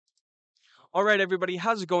Alright everybody,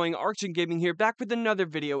 how's it going? Archon Gaming here, back with another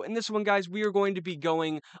video. In this one, guys, we are going to be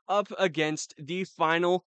going up against the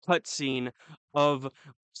final cutscene of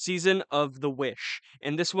Season of the Wish.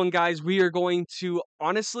 In this one, guys, we are going to,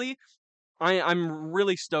 honestly, I'm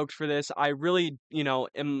really stoked for this. I really,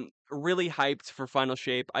 am really hyped for Final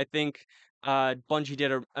Shape. I think Bungie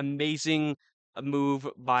did an amazing move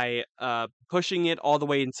by pushing it all the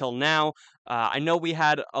way until now. I know we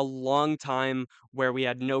had a long time where we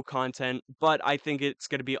had no content, but I think it's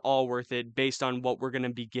going to be all worth it based on what we're going to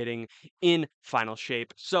be getting in Final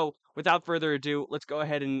Shape. So, without further ado, let's go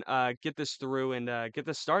ahead and get this through and get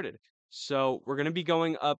this started. So, we're going to be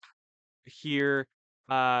going up here.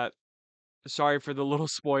 Sorry for the little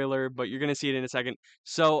spoiler, but you're gonna see it in a second.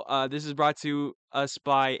 So, this is brought to us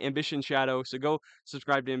by Ambition Shadow. So go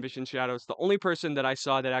subscribe to Ambition Shadow. It's the only person that I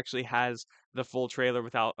saw that actually has the full trailer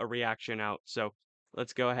without a reaction out. So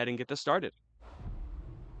let's go ahead and get this started.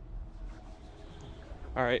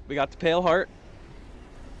 All right, we got the Pale Heart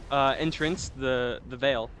entrance, the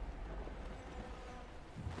Veil.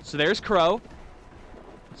 So there's Crow.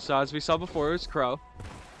 So as we saw before, it was Crow.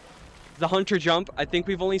 The Hunter jump. I think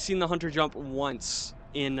we've only seen the Hunter jump once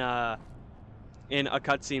in a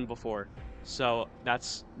cutscene before, so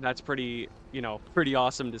that's pretty pretty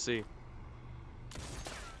awesome to see.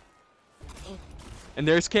 And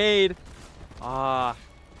there's Cayde. There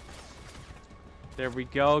we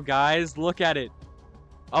go, guys. Look at it.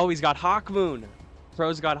 Oh, he's got Hawkmoon.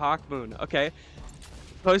 Crow's got Hawkmoon. Okay.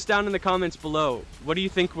 Post down in the comments below. What do you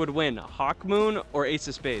think would win, Hawkmoon or Ace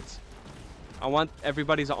of Spades? I want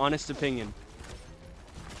everybody's honest opinion.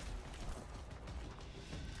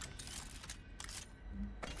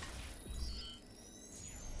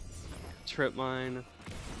 Trip mine.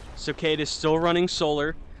 So Cayde is still running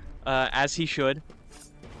solar, as he should.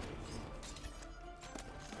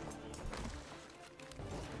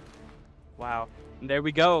 Wow. And there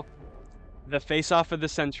we go. The face-off of the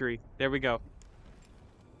century. There we go.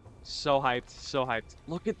 So hyped. So hyped.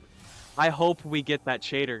 Look at... I hope we get that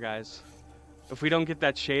shader, guys. If we don't get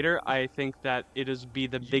that shader, I think that it'll be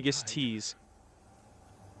the biggest tease.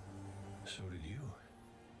 So did you.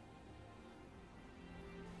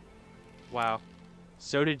 Wow.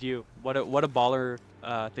 So did you. What a baller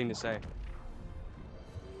thing to say.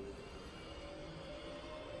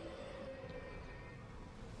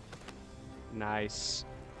 Nice.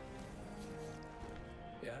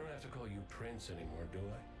 Yeah, I don't have to call you Prince anymore, do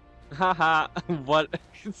I? Haha.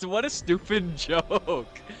 What a stupid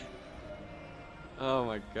joke. Oh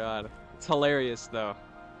my god. It's hilarious though.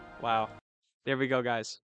 Wow. There we go,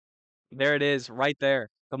 guys. There it is, right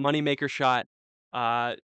there. The moneymaker shot.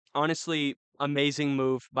 Honestly, amazing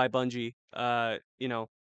move by Bungie.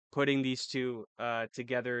 Putting these two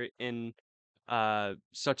together in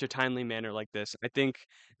such a timely manner like this. I think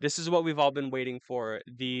this is what we've all been waiting for.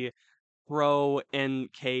 The Crow and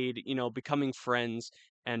Cayde, becoming friends.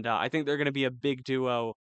 And I think they're going to be a big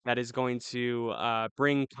duo that is going to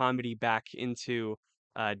bring comedy back into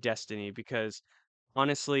Destiny, because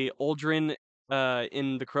honestly, Uldren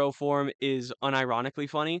in the Crow form is unironically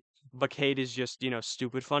funny, but Cayde is just,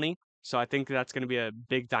 stupid funny. So I think that's going to be a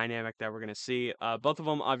big dynamic that we're going to see. Both of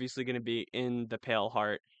them obviously going to be in the Pale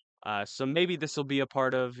Heart. So maybe this will be a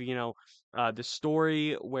part of, the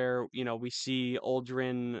story where, we see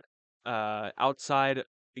Uldren outside,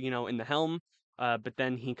 in the helm, but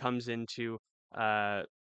then he comes into,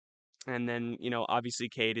 and then, obviously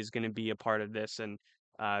Cayde is going to be a part of this and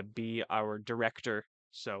be our director.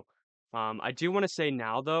 So, I do want to say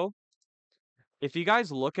now, though, if you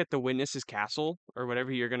guys look at the Witness's castle, or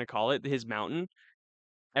whatever you're going to call it, his mountain,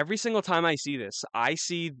 every single time I see this, I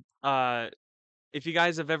see, if you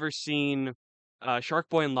guys have ever seen Shark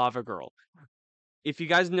Boy and Lava Girl, if you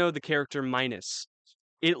guys know the character Minus,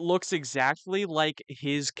 it looks exactly like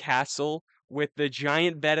his castle with the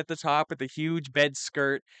giant bed at the top with the huge bed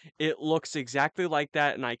skirt. It looks exactly like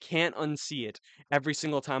that, and I can't unsee it every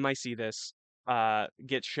single time I see this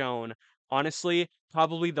get shown. Honestly,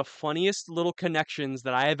 probably the funniest little connections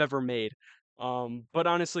that I have ever made. But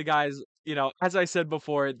honestly, guys, as I said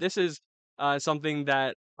before, this is something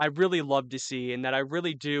that I really love to see and that I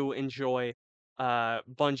really do enjoy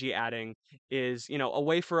Bungie adding, is, a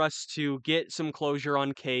way for us to get some closure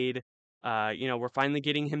on Cayde. We're finally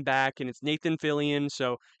getting him back, and it's Nathan Fillion,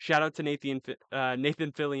 so shout out to Nathan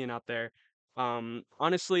Fillion out there.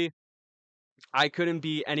 Honestly, I couldn't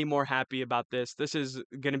be any more happy about this. This is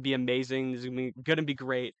gonna be amazing. This is gonna be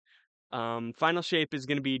great. Final Shape is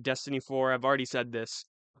gonna be Destiny 4. I've already said this.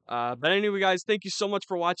 But anyway, guys, thank you so much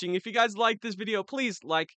for watching. If you guys like this video, please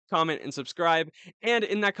like, comment, and subscribe. And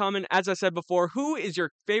in that comment, as I said before, who is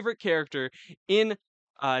your favorite character in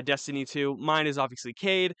Destiny 2. Mine is obviously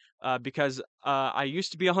Cade, because I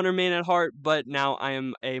used to be a hunter main at heart, but now I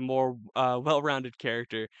am a more well-rounded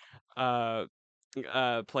character uh,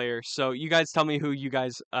 player. So you guys tell me who you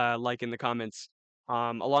guys like in the comments.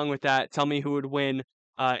 Along with that, tell me who would win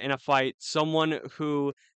in a fight: someone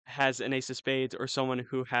who has an Ace of Spades or someone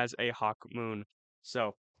who has a Hawk Moon.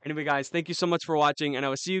 So anyway, guys, thank you so much for watching, and I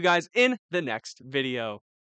will see you guys in the next video.